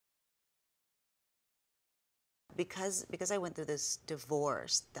because I went through this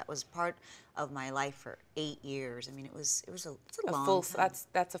divorce that was part of my life for 8 years. I mean, it's a long time.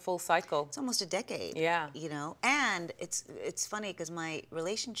 That's a full cycle. It's almost a decade. Yeah. You know, and it's funny because my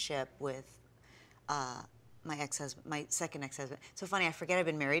relationship with my ex-husband, my second ex-husband. So funny, I forget I've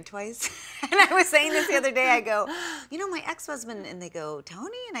been married twice. And I was saying this the other day, I go, you know, my ex-husband, and they go,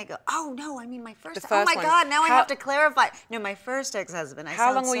 Tony? And I go, oh no, I mean my first. Oh my one. God, now I have to clarify. No, my first ex-husband.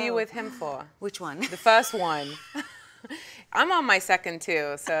 How long were you with him for? Which one? The first one. I'm on my second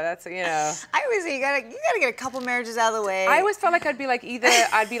too, so that's, you know. I always say you gotta get a couple marriages out of the way. I always felt like I'd be like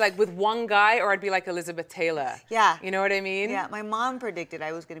I'd be like with one guy, or I'd be like Elizabeth Taylor. Yeah. You know what I mean? Yeah. My mom predicted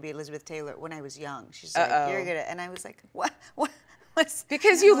I was gonna be Elizabeth Taylor when I was young. She's like, you're gonna, and I was like, what?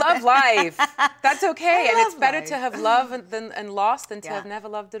 Because you love life. That's okay, and it's better life. to have loved and lost than to have never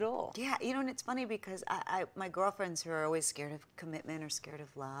loved at all. Yeah, you know, and it's funny because my girlfriends who are always scared of commitment or scared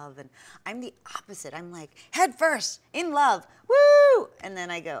of love, and I'm the opposite. I'm like, head first, in love, woo! And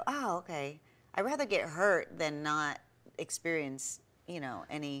then I go, oh, okay. I'd rather get hurt than not experience, you know,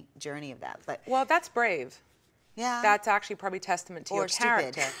 any journey of that. But well, that's brave. Yeah. That's actually probably testament to your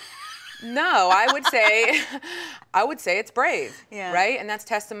stupid. character. No, I would say it's brave, right? And that's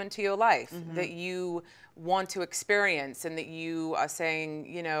testament to your life, that you want to experience and that you are saying,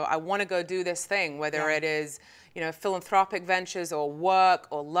 you know, I want to go do this thing, whether it is, you know, philanthropic ventures or work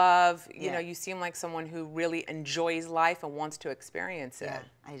or love. You know, you seem like someone who really enjoys life and wants to experience it. Yeah,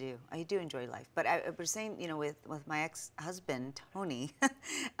 I do. I do enjoy life. But I was saying, you know, with my ex-husband, Tony,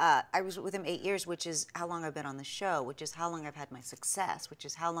 I was with him 8 years, which is how long I've been on the show, which is how long I've had my success, which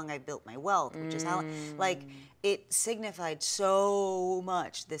is how long I've built my wealth, which is how, like, it signified so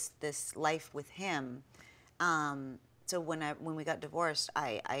much, this life with him. So when we got divorced,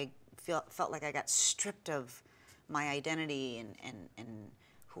 I felt like I got stripped of my identity and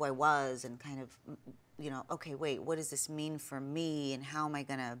who I was, and kind of, you know, okay, wait, what does this mean for me, and how am I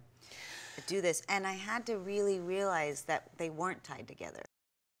gonna do this? And I had to really realize that they weren't tied together.